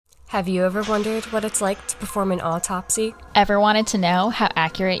Have you ever wondered what it's like to perform an autopsy? Ever wanted to know how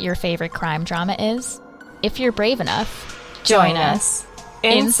accurate your favorite crime drama is? If you're brave enough, join us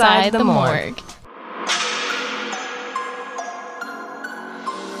inside the morgue.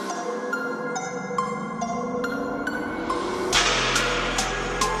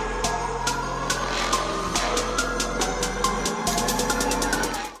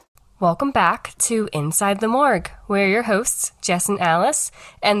 Welcome back to Inside the Morgue. We're your hosts, Jess and Alice,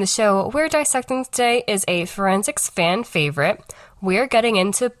 and the show we're dissecting today is a forensics fan favorite. We're getting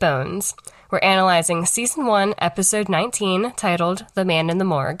into Bones. We're analyzing Season 1, Episode 19, titled The Man in the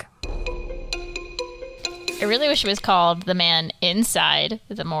Morgue. I really wish it was called The Man Inside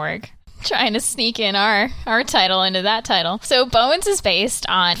the Morgue. Trying to sneak in our title into that title. So Bones is based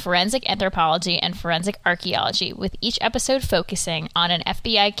on forensic anthropology and forensic archaeology, with each episode focusing on an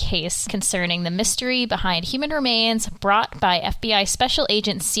FBI case concerning the mystery behind human remains brought by FBI Special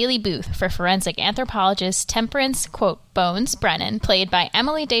Agent Seeley Booth for forensic anthropologist Temperance, quote, Bones Brennan, played by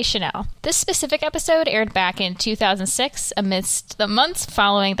Emily Deschanel. This specific episode aired back in 2006 amidst the months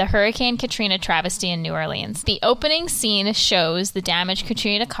following the Hurricane Katrina travesty in New Orleans. The opening scene shows the damage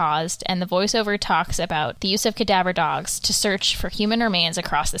Katrina caused, and the voiceover talks about the use of cadaver dogs to search for human remains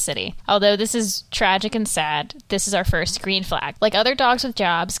across the city. Although this is tragic and sad, this is our first green flag. Like other dogs with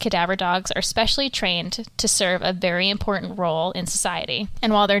jobs, cadaver dogs are specially trained to serve a very important role in society.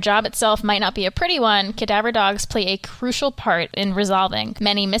 And while their job itself might not be a pretty one, cadaver dogs play a crucial part in resolving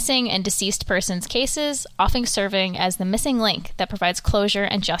many missing and deceased persons' cases, often serving as the missing link that provides closure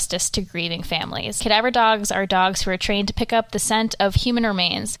and justice to grieving families. Cadaver dogs are dogs who are trained to pick up the scent of human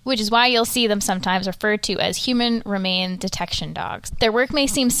remains, which is why you'll see them sometimes referred to as human remain detection dogs. Their work may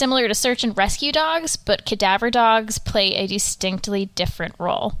seem similar to search and rescue dogs, but cadaver dogs play a distinctly different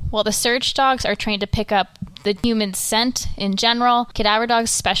role. While the search dogs are trained to pick up the human scent in general, cadaver dogs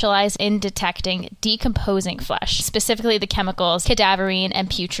specialize in detecting decomposing flesh, specifically the chemicals cadaverine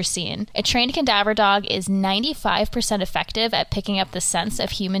and putrescine. A trained cadaver dog is 95% effective at picking up the scents of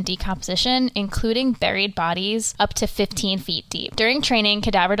human decomposition, including buried bodies up to 15 feet deep. During training,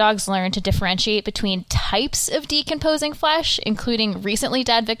 cadaver dogs learn to differentiate between types of decomposing flesh, including recently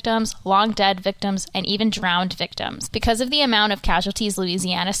dead victims, long dead victims, and even drowned victims. Because of the amount of casualties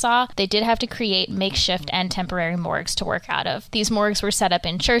Louisiana saw, they did have to create makeshift and temporary morgues to work out of. These morgues were set up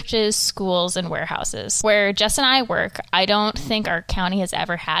in churches, schools, and warehouses. Where Jess and I work, I don't think our county has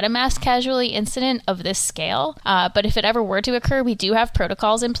ever had a mass casualty incident of this scale, but if it ever were to occur, we do have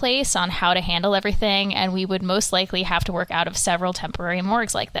protocols in place on how to handle everything, and we would most likely have to work out of several temporary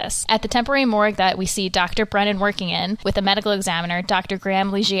morgues like this. At the temporary morgue that we see Dr. Brennan working in, with a medical examiner, Dr.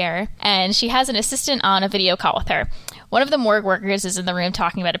 Graham Legier, and she has an assistant on a video call with her. One of the morgue workers is in the room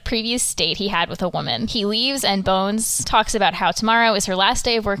talking about a previous date he had with a woman. He leaves, and Bones talks about how tomorrow is her last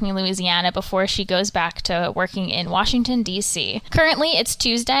day of working in Louisiana before she goes back to working in Washington, D.C. Currently, it's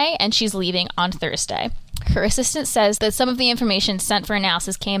Tuesday, and she's leaving on Thursday. Her assistant says that some of the information sent for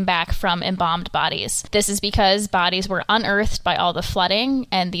analysis came back from embalmed bodies. This is because bodies were unearthed by all the flooding,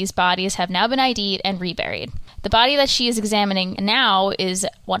 and these bodies have now been ID'd and reburied. The body that she is examining now is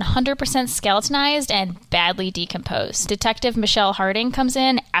 100% skeletonized and badly decomposed. Detective Michelle Harding comes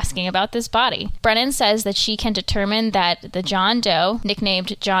in asking about this body. Brennan says that she can determine that the John Doe,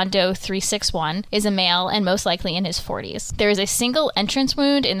 nicknamed John Doe 361, is a male and most likely in his 40s. There is a single entrance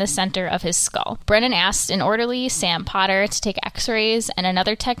wound in the center of his skull. Brennan asks an orderly, Sam Potter, to take x-rays, and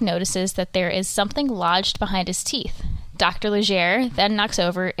another tech notices that there is something lodged behind his teeth. Dr. Legier then knocks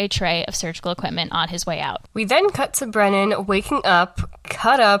over a tray of surgical equipment on his way out. We then cut to Brennan waking up,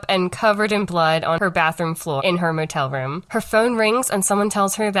 cut up and covered in blood on her bathroom floor in her motel room. Her phone rings and someone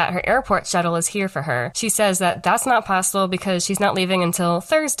tells her that her airport shuttle is here for her. She says that that's not possible because she's not leaving until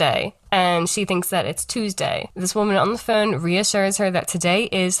Thursday, and she thinks that it's Tuesday. This woman on the phone reassures her that today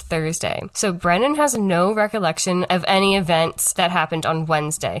is Thursday. So Brennan has no recollection of any events that happened on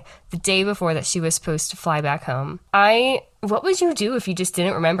Wednesday, the day before that she was supposed to fly back home. What would you do if you just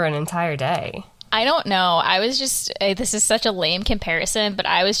didn't remember an entire day? I don't know. I was just, this is such a lame comparison, but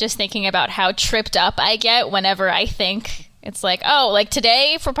I was just thinking about how tripped up I get whenever I think it's like, oh, like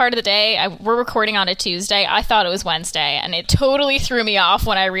today for part of the day, we're recording on a Tuesday. I thought it was Wednesday, and it totally threw me off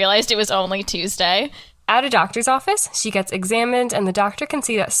when I realized it was only Tuesday. At a doctor's office, she gets examined, and the doctor can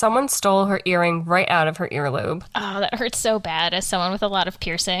see that someone stole her earring right out of her earlobe. Oh, that hurts so bad as someone with a lot of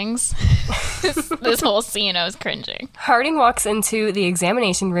piercings. This whole scene, I was cringing. Harding walks into the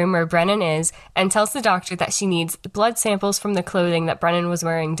examination room where Brennan is and tells the doctor that she needs blood samples from the clothing that Brennan was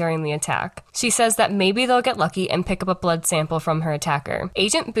wearing during the attack. She says that maybe they'll get lucky and pick up a blood sample from her attacker.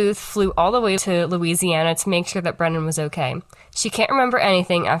 Agent Booth flew all the way to Louisiana to make sure that Brennan was okay. She can't remember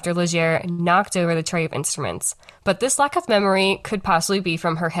anything after Legere knocked over the tray of instruments. But this lack of memory could possibly be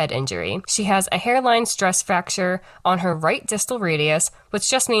from her head injury. She has a hairline stress fracture on her right distal radius, which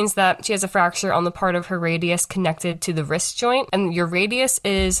just means that she has a fracture on the part of her radius connected to the wrist joint, and your radius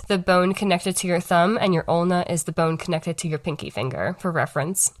is the bone connected to your thumb, and your ulna is the bone connected to your pinky finger, for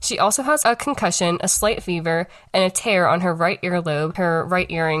reference. She also has a concussion, a slight fever, and a tear on her right earlobe her right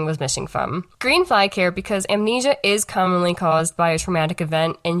earring was missing from. Green flag here because amnesia is commonly caused by a traumatic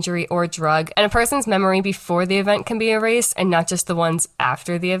event, injury, or drug, and a person's memory before the event can be erased and not just the ones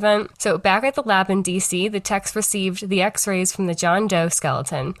after the event. So back at the lab in DC, the techs received the x-rays from the John Doe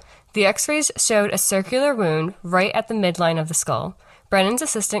skeleton. The x-rays showed a circular wound right at the midline of the skull. Brennan's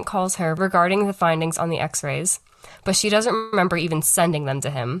assistant calls her regarding the findings on the x-rays, but she doesn't remember even sending them to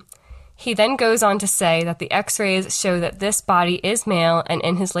him. He then goes on to say that the x-rays show that this body is male and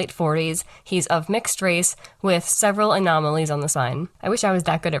in his late 40s. He's of mixed race with several anomalies on the spine. I wish I was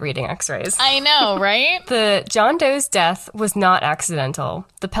that good at reading x-rays. I know, right? The John Doe's death was not accidental.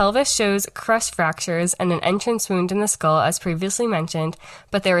 The pelvis shows crushed fractures and an entrance wound in the skull, as previously mentioned,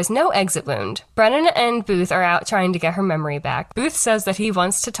 but there is no exit wound. Brennan and Booth are out trying to get her memory back. Booth says that he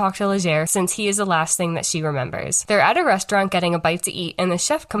wants to talk to Legere since he is the last thing that she remembers. They're at a restaurant getting a bite to eat, and the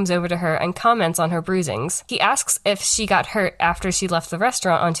chef comes over to her and comments on her bruisings. He asks if she got hurt after she left the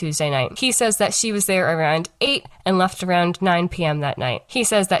restaurant on Tuesday night. He says that she was there around 8 and left around 9 p.m. that night. He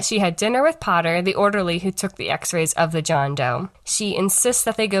says that she had dinner with Potter, the orderly who took the x-rays of the John Doe. She insists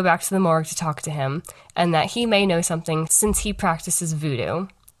that they go back to the morgue to talk to him, and that he may know something since he practices voodoo.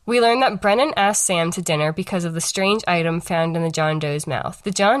 We learn that Brennan asked Sam to dinner because of the strange item found in the John Doe's mouth.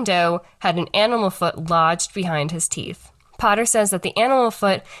 The John Doe had an animal foot lodged behind his teeth. Potter says that the animal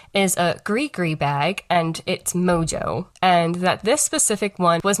foot is a gree-gree bag, and it's mojo, and that this specific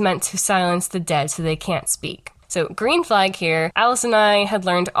one was meant to silence the dead so they can't speak. So, green flag here. Alice and I had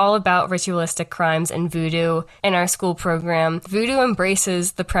learned all about ritualistic crimes and voodoo in our school program. Voodoo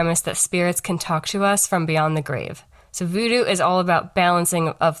embraces the premise that spirits can talk to us from beyond the grave. So voodoo is all about balancing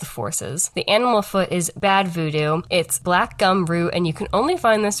of the forces. The animal foot is bad voodoo. It's black gum root, and you can only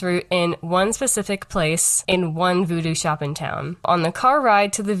find this root in one specific place in one voodoo shop in town. On the car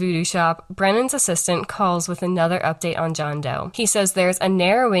ride to the voodoo shop, Brennan's assistant calls with another update on John Doe. He says there's a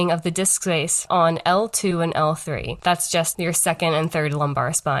narrowing of the disc space on L2 and L3. That's just your second and third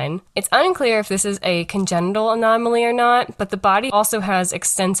lumbar spine. It's unclear if this is a congenital anomaly or not, but the body also has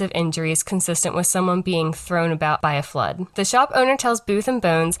extensive injuries consistent with someone being thrown about by a flood. The shop owner tells Booth and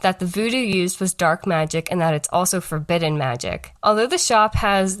Bones that the voodoo used was dark magic and that it's also forbidden magic. Although the shop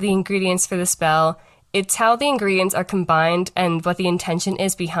has the ingredients for the spell, it's how the ingredients are combined and what the intention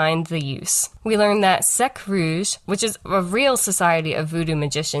is behind the use. We learn that Sec Rouge, which is a real society of voodoo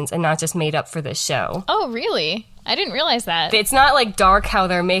magicians and not just made up for this show. Oh, really? I didn't realize that. It's not like dark how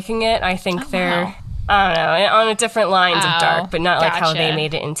they're making it. I think they're... Wow. I don't know, on a different lines of dark, but not like how gotcha. they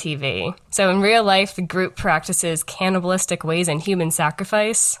made it in TV. So in real life, the group practices cannibalistic ways and human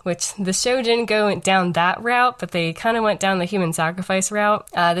sacrifice, which the show didn't go down that route, but they kind of went down the human sacrifice route.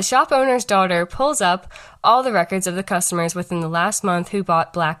 The shop owner's daughter pulls up all the records of the customers within the last month who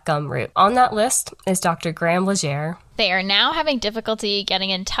bought black gum root. On that list is Dr. Graham Legere. They are now having difficulty getting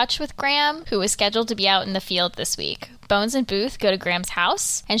in touch with Graham, who is scheduled to be out in the field this week. Bones and Booth go to Graham's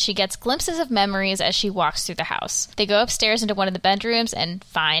house, and she gets glimpses of memories as she walks through the house. They go upstairs into one of the bedrooms and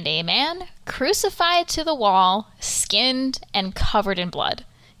find a man crucified to the wall, skinned and covered in blood.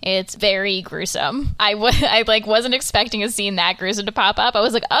 It's very gruesome. I wasn't expecting a scene that gruesome to pop up. I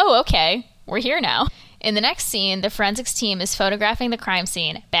was like, oh, okay, we're here now. In the next scene, the forensics team is photographing the crime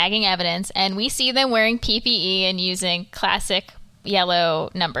scene, bagging evidence, and we see them wearing PPE and using classic yellow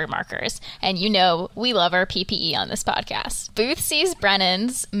number markers. And you know we love our PPE on this podcast. Booth sees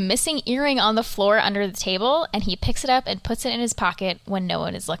Brennan's missing earring on the floor under the table, and he picks it up and puts it in his pocket when no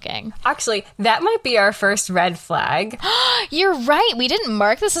one is looking. Actually, that might be our first red flag. You're right. We didn't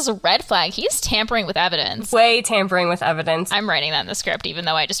mark this as a red flag. He's tampering with evidence. Way tampering with evidence. I'm writing that in the script, even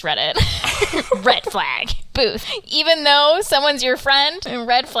though I just read it. Red flag. Booth. Even though someone's your friend,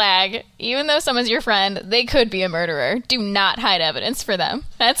 red flag, even though someone's your friend, they could be a murderer. Do not hide evidence for them.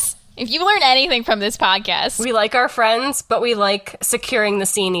 That's, if you learn anything from this podcast. We like our friends, but we like securing the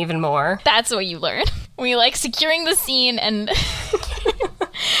scene even more. That's what you learn. We like securing the scene and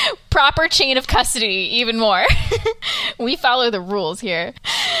proper chain of custody even more. We follow the rules here.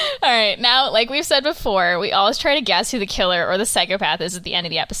 All right, now, like we've said before, we always try to guess who the killer or the psychopath is at the end of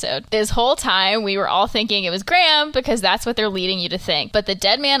the episode. This whole time, we were all thinking it was Graham because that's what they're leading you to think. But the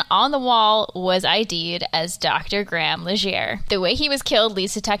dead man on the wall was ID'd as Dr. Graham Legier. The way he was killed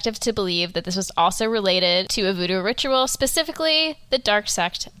leads detectives to believe that this was also related to a voodoo ritual, specifically the dark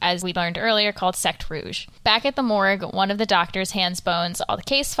sect, as we learned earlier, called Secte Rouge. Back at the morgue, one of the doctors hands Bones all the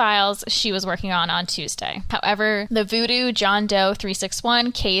case files she was working on Tuesday. However, the voodoo John Doe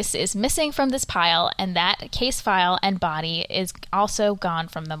 361 case is missing from this pile, and that case file and body is also gone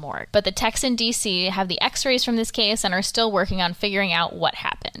from the morgue. But the techs in DC have the x-rays from this case and are still working on figuring out what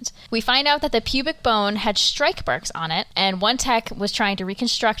happened. We find out that the pubic bone had strike marks on it, and one tech was trying to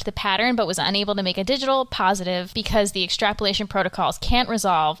reconstruct the pattern but was unable to make a digital positive because the extrapolation protocols can't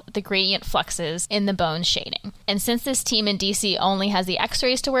resolve the gradient fluxes in the bone shading. And since this team in DC only has the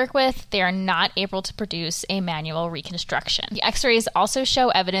x-rays to work with, they are not able to produce a manual reconstruction. The x-rays also show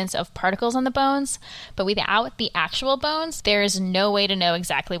evidence of particles on the bones, but without the actual bones, there is no way to know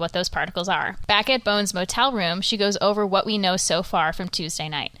exactly what those particles are. Back at Bones' motel room, she goes over what we know so far from Tuesday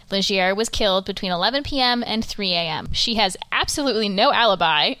night. Legier was killed between 11 p.m. and 3 a.m. She has absolutely no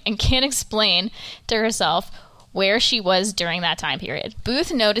alibi and can't explain to herself where she was during that time period.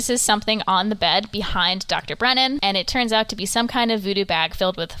 Booth notices something on the bed behind Dr. Brennan, and it turns out to be some kind of voodoo bag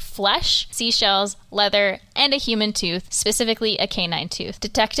filled with flesh, seashells, leather, and a human tooth, specifically a canine tooth.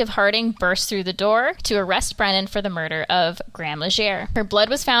 Detective Harding bursts through the door to arrest Brennan for the murder of Graham Legier. Her blood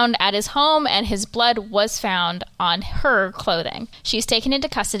was found at his home, and his blood was found on her clothing. She's taken into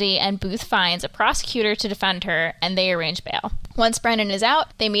custody, and Booth finds a prosecutor to defend her, and they arrange bail. Once Brennan is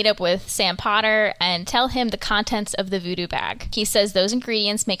out, they meet up with Sam Potter and tell him the contents of the voodoo bag. He says those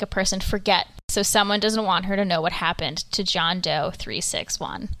ingredients make a person forget, so someone doesn't want her to know what happened to John Doe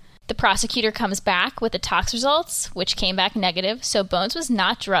 361. The prosecutor comes back with the tox results, which came back negative, so Bones was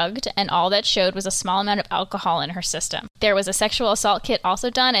not drugged, and all that showed was a small amount of alcohol in her system. There was a sexual assault kit also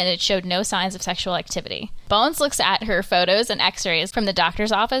done, and it showed no signs of sexual activity. Bones looks at her photos and x-rays from the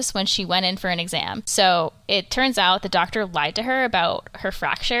doctor's office when she went in for an exam. So it turns out the doctor lied to her about her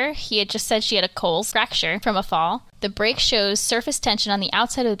fracture. He had just said she had a Coles fracture from a fall. The break shows surface tension on the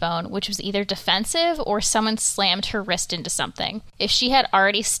outside of the bone, which was either defensive or someone slammed her wrist into something. If she had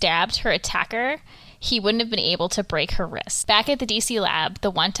already stabbed her attacker, he wouldn't have been able to break her wrist. Back at the DC lab,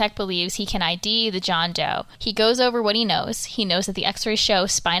 the one tech believes he can ID the John Doe. He goes over what he knows. He knows that the x-rays show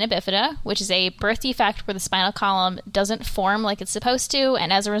spina bifida, which is a birth defect where the spinal column doesn't form like it's supposed to,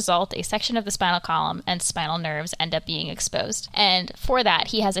 and as a result, a section of the spinal column and spinal nerves end up being exposed. And for that,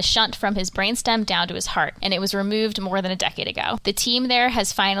 he has a shunt from his brainstem down to his heart, and it was removed more than a decade ago. The team there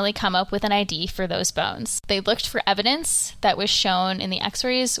has finally come up with an ID for those bones. They looked for evidence that was shown in the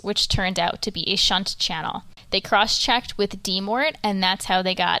x-rays, which turned out to be a shunt channel. They cross-checked with DMORT, and that's how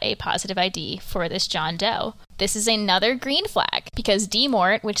they got a positive ID for this John Doe. This is another green flag because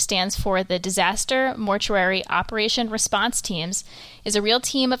DMORT, which stands for the Disaster Mortuary Operation Response Teams, is a real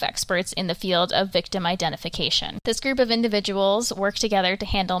team of experts in the field of victim identification. This group of individuals work together to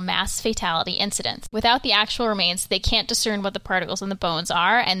handle mass fatality incidents. Without the actual remains, they can't discern what the particles in the bones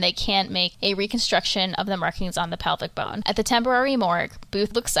are, and they can't make a reconstruction of the markings on the pelvic bone. At the temporary morgue,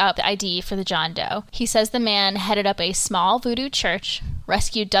 Booth looks up the ID for the John Doe. He says the man headed up a small voodoo church,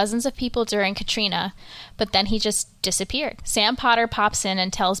 rescued dozens of people during Katrina, but then he just disappeared. Sam Potter pops in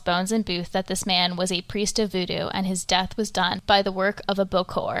and tells Bones and Booth that this man was a priest of voodoo and his death was done by the work of a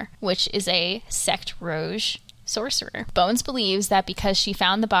Bokor, which is a Secte Rouge sorcerer. Bones believes that because she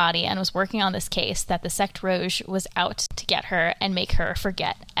found the body and was working on this case, that the Secte Rouge was out to get her and make her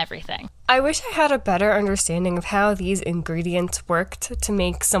forget everything. I wish I had a better understanding of how these ingredients worked to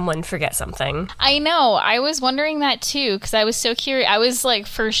make someone forget something. I know. I was wondering that too, because I was so curious. I was like,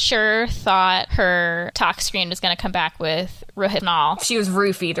 for sure thought her tox screen was going to come back with Rohypnol. She was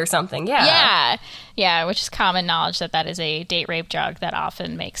roofied or something, yeah. Yeah, which is common knowledge that is a date rape drug that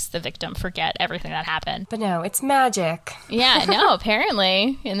often makes the victim forget everything that happened. But no, it's magic. Yeah, no,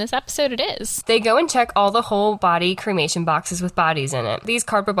 apparently in this episode it is. They go and check all the whole body cremation boxes with bodies in it. These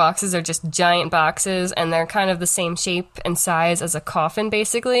cardboard boxes are just giant boxes, and they're kind of the same shape and size as a coffin,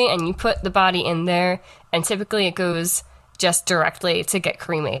 basically, and you put the body in there, and typically it goes just directly to get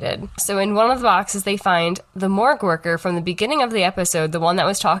cremated. So in one of the boxes, they find the morgue worker from the beginning of the episode, the one that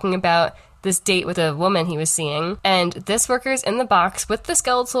was talking about this date with a woman he was seeing, and this worker's in the box with the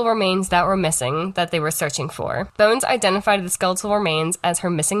skeletal remains that were missing that they were searching for. Bones identified the skeletal remains as her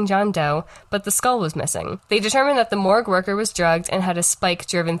missing John Doe, but the skull was missing. They determined that the morgue worker was drugged and had a spike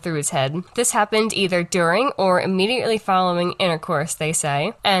driven through his head. This happened either during or immediately following intercourse, they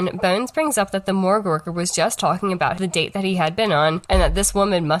say, and Bones brings up that the morgue worker was just talking about the date that he had been on and that this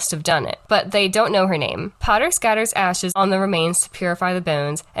woman must have done it, but they don't know her name. Potter scatters ashes on the remains to purify the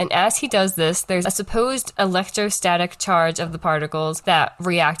bones, and as he does this, there's a supposed electrostatic charge of the particles that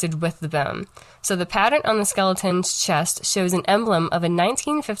reacted with the bone. So the pattern on the skeleton's chest shows an emblem of a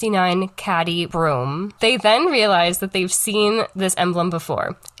 1959 Caddy broom. They then realize that they've seen this emblem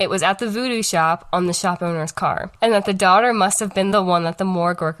before. It was at the voodoo shop on the shop owner's car, and that the daughter must have been the one that the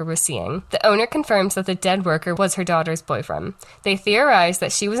morgue worker was seeing. The owner confirms that the dead worker was her daughter's boyfriend. They theorize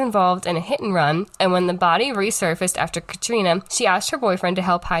that she was involved in a hit and run, and when the body resurfaced after Katrina, she asked her boyfriend to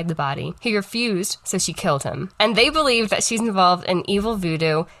help hide the body. He refused, so she killed him. And they believe that she's involved in evil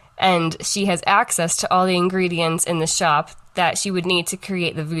voodoo, and she has access to all the ingredients in the shop that she would need to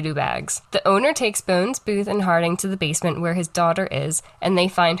create the voodoo bags. The owner takes Bones, Booth, and Harding to the basement where his daughter is, and they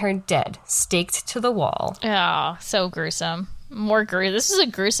find her dead, staked to the wall. Oh, so gruesome. This is a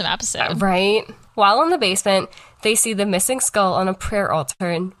gruesome episode. Right? While in the basement, they see the missing skull on a prayer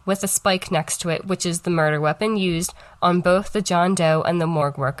altar with a spike next to it, which is the murder weapon used on both the John Doe and the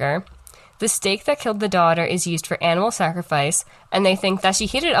morgue worker. The stake that killed the daughter is used for animal sacrifice, and they think that she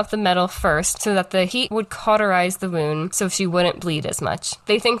heated up the metal first so that the heat would cauterize the wound so she wouldn't bleed as much.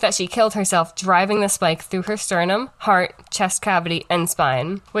 They think that she killed herself driving the spike through her sternum, heart, chest cavity, and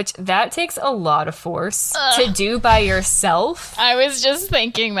spine, which that takes a lot of force to do by yourself. I was just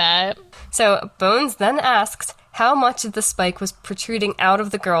thinking that. So Bones then asks how much of the spike was protruding out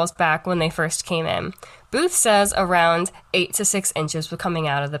of the girl's back when they first came in. Booth says around 8 to 6 inches were coming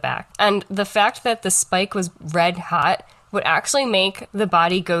out of the back. And the fact that the spike was red hot would actually make the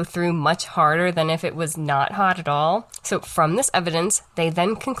body go through much harder than if it was not hot at all. So from this evidence, they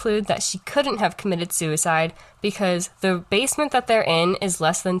then conclude that she couldn't have committed suicide because the basement that they're in is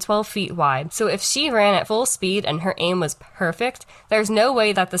less than 12 feet wide. So if she ran at full speed and her aim was perfect, there's no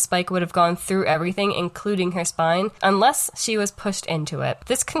way that the spike would have gone through everything, including her spine, unless she was pushed into it.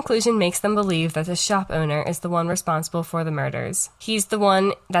 This conclusion makes them believe that the shop owner is the one responsible for the murders. He's the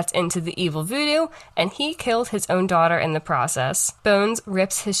one that's into the evil voodoo, and he killed his own daughter in the process. Bones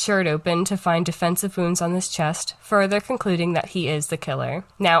rips his shirt open to find defensive wounds on his chest, further concluding that he is the killer.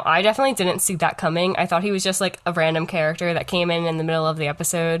 Now, I definitely didn't see that coming. I thought he was just like a random character that came in the middle of the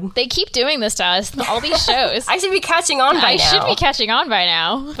episode. They keep doing this to us, all these shows. I should be catching on by now. I should be catching on by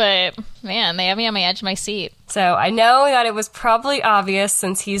now, but man, they have me on my edge of my seat. So I know that it was probably obvious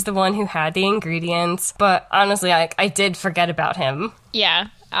since he's the one who had the ingredients, but honestly, I did forget about him. Yeah,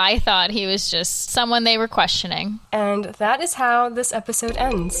 I thought he was just someone they were questioning. And that is how this episode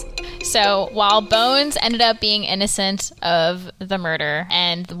ends. So while Bones ended up being innocent of the murder,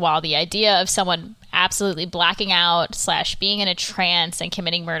 and while the idea of someone absolutely blacking out / being in a trance and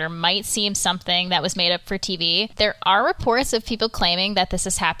committing murder might seem something that was made up for TV, there are reports of people claiming that this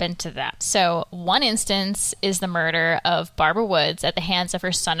has happened to them. So one instance is the murder of Barbara Woods at the hands of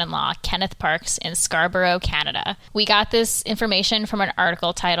her son-in-law, Kenneth Parks, in Scarborough, Canada. We got this information from an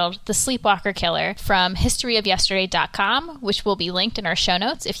article titled The Sleepwalker Killer from historyofyesterday.com, which will be linked in our show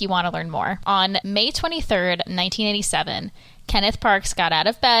notes if you want to learn more. On May 23rd, 1987, Kenneth Parks got out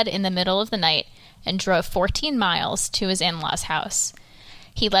of bed in the middle of the night and drove 14 miles to his in-laws' house.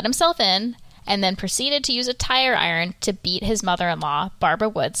 He let himself in and then proceeded to use a tire iron to beat his mother-in-law, Barbara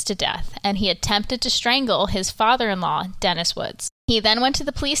Woods, to death, and he attempted to strangle his father-in-law, Dennis Woods. He then went to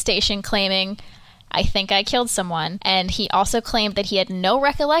the police station claiming, "I think I killed someone," and he also claimed that he had no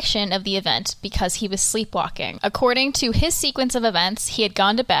recollection of the event because he was sleepwalking. According to his sequence of events, he had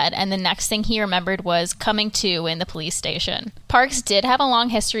gone to bed, and the next thing he remembered was coming to in the police station. Parks did have a long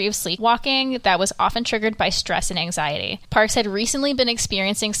history of sleepwalking that was often triggered by stress and anxiety. Parks had recently been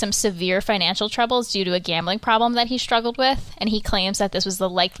experiencing some severe financial troubles due to a gambling problem that he struggled with, and he claims that this was the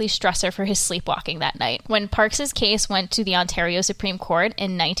likely stressor for his sleepwalking that night. When Parks's case went to the Ontario Supreme Court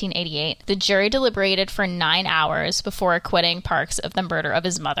in 1988, the jury deliberated for 9 hours before acquitting Parks of the murder of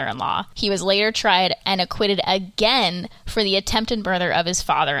his mother-in-law. He was later tried and acquitted again for the attempted murder of his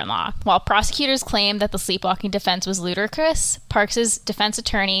father-in-law. While prosecutors claimed that the sleepwalking defense was ludicrous, Parks's defense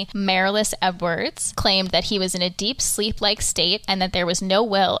attorney, Marilis Edwards, claimed that he was in a deep sleep-like state and that there was no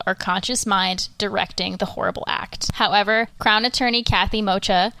will or conscious mind directing the horrible act. However, Crown Attorney Kathy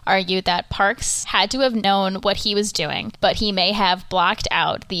Mocha argued that Parks had to have known what he was doing, but he may have blocked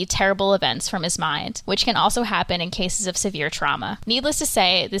out the terrible events from his mind, which can also happen in cases of severe trauma. Needless to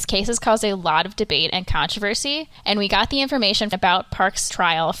say, this case has caused a lot of debate and controversy, and we got the information about Parks'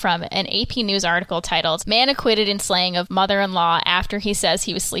 trial from an AP News article titled, "Man Acquitted in Slaying of Mother-in-Law After He Says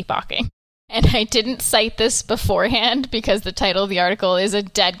He Was Sleepwalking." And I didn't cite this beforehand because the title of the article is a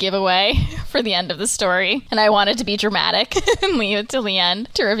dead giveaway for the end of the story. And I wanted to be dramatic and leave it till the end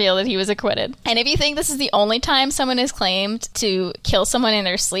to reveal that he was acquitted. And if you think this is the only time someone has claimed to kill someone in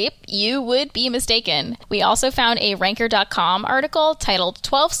their sleep, you would be mistaken. We also found a Ranker.com article titled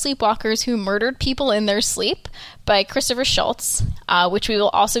 12 Sleepwalkers Who Murdered People in Their Sleep by Christopher Schultz, which we will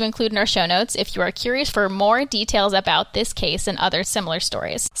also include in our show notes if you are curious for more details about this case and other similar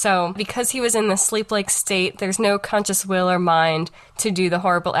stories. So, because he was in the sleep-like state, there's no conscious will or mind to do the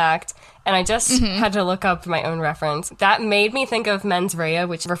horrible act. And I just had to look up my own reference. That made me think of mens rea,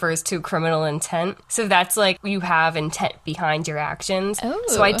 which refers to criminal intent. So that's like you have intent behind your actions. Oh.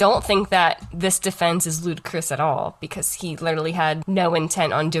 So I don't think that this defense is ludicrous at all, because he literally had no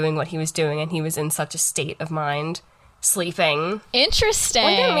intent on doing what he was doing, and he was in such a state of mind. Sleeping. Interesting.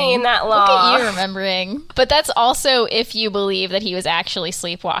 Look at me in that law. Look at you remembering. But that's also if you believe that he was actually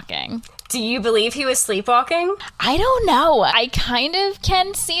sleepwalking. Do you believe he was sleepwalking? I don't know. I kind of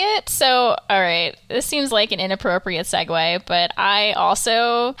can see it. So, all right, this seems like an inappropriate segue, but I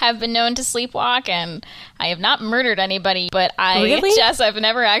also have been known to sleepwalk, and I have not murdered anybody, but Jess, I've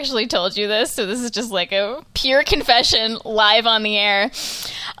never actually told you this, so this is just like a pure confession live on the air.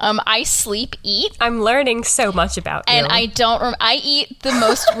 I sleep eat. I'm learning so much about you. And I eat the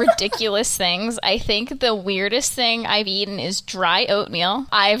most ridiculous things. I think the weirdest thing I've eaten is dry oatmeal.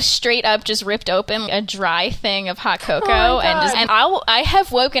 I've straight up just ripped open a dry thing of hot cocoa, I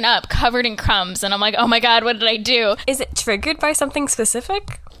have woken up covered in crumbs, and I'm like, oh my God, what did I do? Is it triggered by something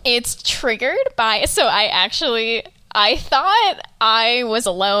specific? It's triggered by, so I thought I was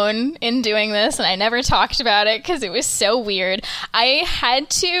alone in doing this, and I never talked about it because it was so weird. I had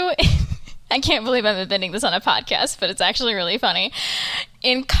to, I can't believe I'm admitting this on a podcast, but it's actually really funny.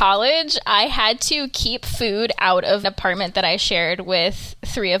 In college, I had to keep food out of an apartment that I shared with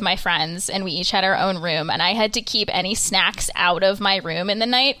 3 of my friends, and we each had our own room, and I had to keep any snacks out of my room in the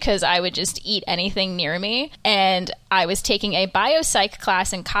night because I would just eat anything near me. And I was taking a biopsych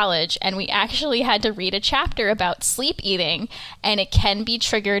class in college, and we actually had to read a chapter about sleep eating, and it can be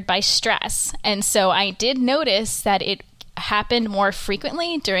triggered by stress. And so I did notice that it happened more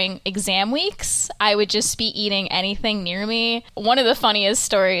frequently during exam weeks. I would just be eating anything near me. One of the funniest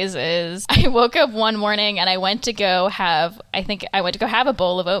stories is I woke up one morning and I went to go have a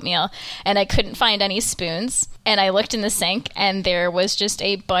bowl of oatmeal, and I couldn't find any spoons. And I looked in the sink and there was just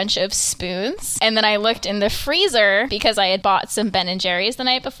a bunch of spoons. And then I looked in the freezer because I had bought some Ben & Jerry's the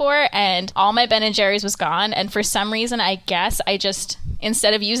night before, and all my Ben & Jerry's was gone. And for some reason, I guess I just,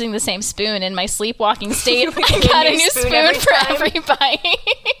 instead of using the same spoon in my sleepwalking state, I got a new spoon for every bite.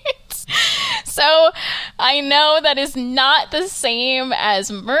 So I know that is not the same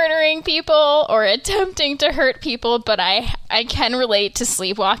as murdering people or attempting to hurt people, but I can relate to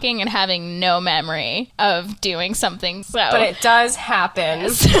sleepwalking and having no memory of doing something. But it does happen.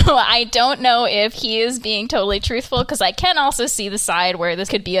 So I don't know if he is being totally truthful, because I can also see the side where this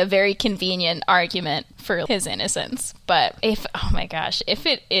could be a very convenient argument for his innocence. But oh my gosh, if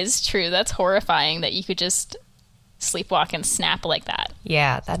it is true, that's horrifying that you could just sleepwalk and snap like that.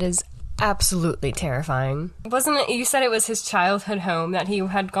 Yeah, that is absolutely terrifying. Wasn't it, you said it was his childhood home that he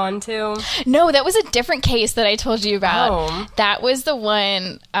had gone to? No, that was a different case that I told you about. Oh. That was the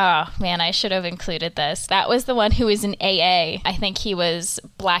one, oh man, I should have included this. That was the one who was in AA. I think he was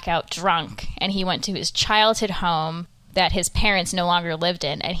blackout drunk, and he went to his childhood home that his parents no longer lived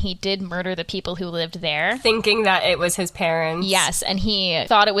in, and he did murder the people who lived there. Thinking that it was his parents. Yes, and he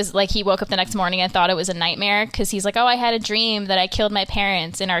thought it was, like, he woke up the next morning and thought it was a nightmare, because he's like, oh, I had a dream that I killed my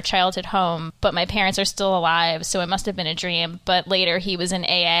parents in our childhood home, but my parents are still alive, so it must have been a dream. But later he was in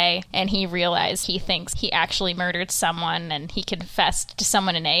AA, and he realized he thinks he actually murdered someone, and he confessed to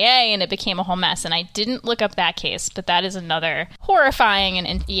someone in AA, and it became a whole mess. And I didn't look up that case, but that is another horrifying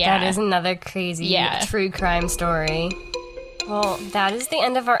and yeah. That is another crazy true crime story. Well, that is the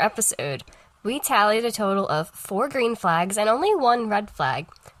end of our episode. We tallied a total of 4 green flags and only 1 red flag.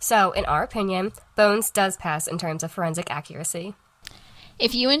 So, in our opinion, Bones does pass in terms of forensic accuracy.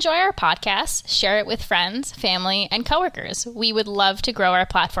 If you enjoy our podcast, share it with friends, family, and coworkers. We would love to grow our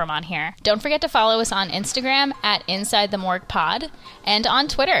platform on here. Don't forget to follow us on Instagram at Inside the Morgue Pod and on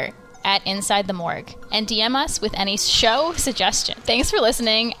Twitter at Inside the Morgue, and DM us with any show suggestion. Thanks for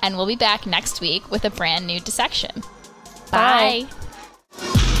listening, and we'll be back next week with a brand new dissection. Bye.